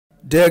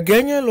The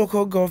Ganye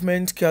Local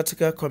Government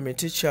Caretaker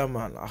Committee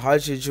Chairman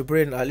Alhaji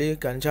Jibrin Ali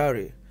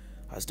Ganjari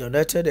has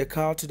donated a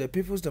car to the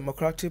People's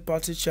Democratic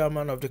Party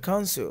Chairman of the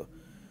Council,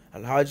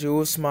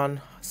 Alhaji Usman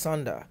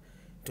Sanda,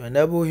 to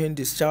enable him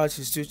discharge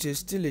his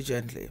duties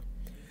diligently.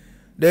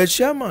 The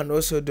chairman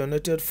also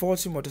donated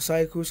 40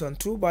 motorcycles and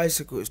 2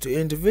 bicycles to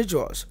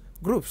individuals,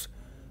 groups,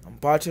 and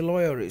party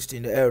loyalists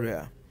in the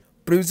area.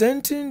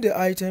 Presenting the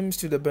items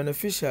to the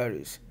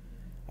beneficiaries,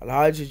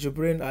 Alhaji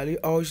Jibrin Ali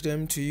urged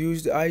them to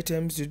use the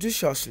items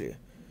judiciously,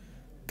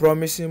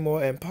 promising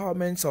more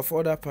empowerments of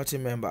other party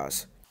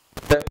members.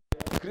 The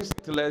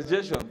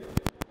crystallization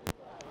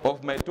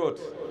of my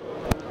thoughts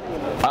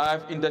I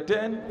have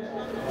entertained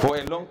for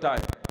a long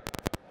time.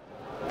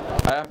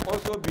 I have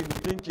also been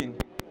thinking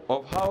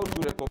of how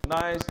to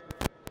recognize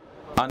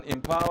and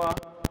empower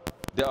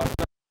the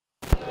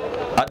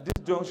outsiders. At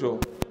this juncture,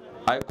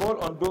 I call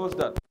on those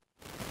that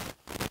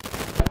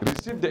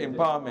receive the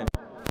empowerment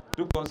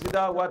to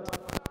consider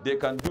what they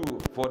can do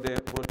for the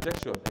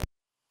protection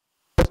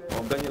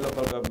of Ganye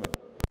local government.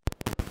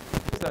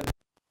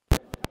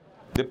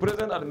 The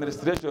present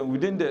administration,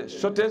 within the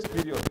shortest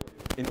period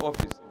in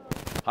office,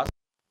 has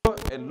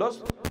a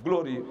lost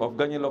glory of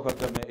Ganye local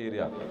government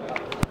area.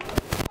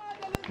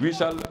 We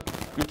shall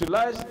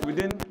utilize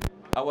within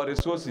our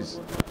resources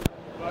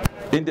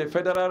in the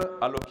federal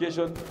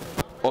allocation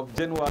of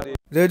January.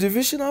 The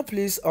divisional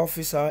police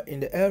officer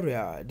in the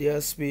area,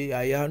 DSP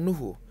Yaya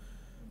Nuhu,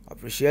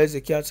 appreciates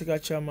the caretaker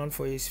chairman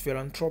for his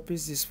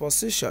philanthropist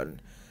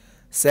disposition,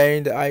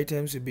 saying the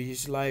items will be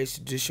utilized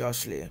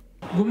judiciously.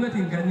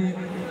 Gwamnatin Ganye,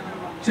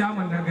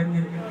 chairman na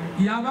Ganye,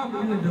 ya ba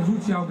ku da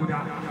zuciya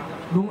guda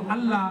don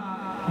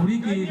Allah ku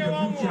rike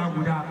da zuciya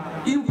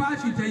guda. In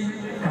fashi ta yi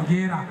ka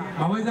gera,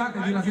 ba wai za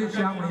ka jira sai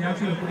chairman ya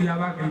ce da kudi ya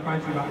ba ka yi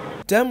fashi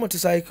ba. 10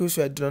 motorcycles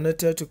were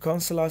donated to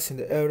councillors in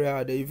the area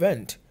at the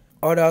event.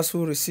 Others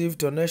who received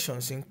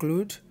donations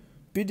include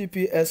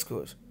PDP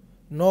Escort,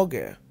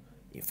 Noge,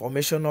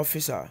 Information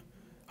Officer,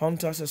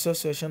 Hunters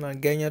Association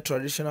and Ganye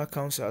Traditional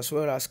Council, as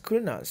well as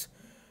screeners,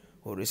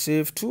 who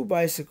received 2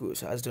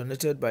 bicycles as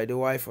donated by the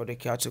wife of the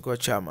caretaker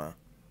chairman.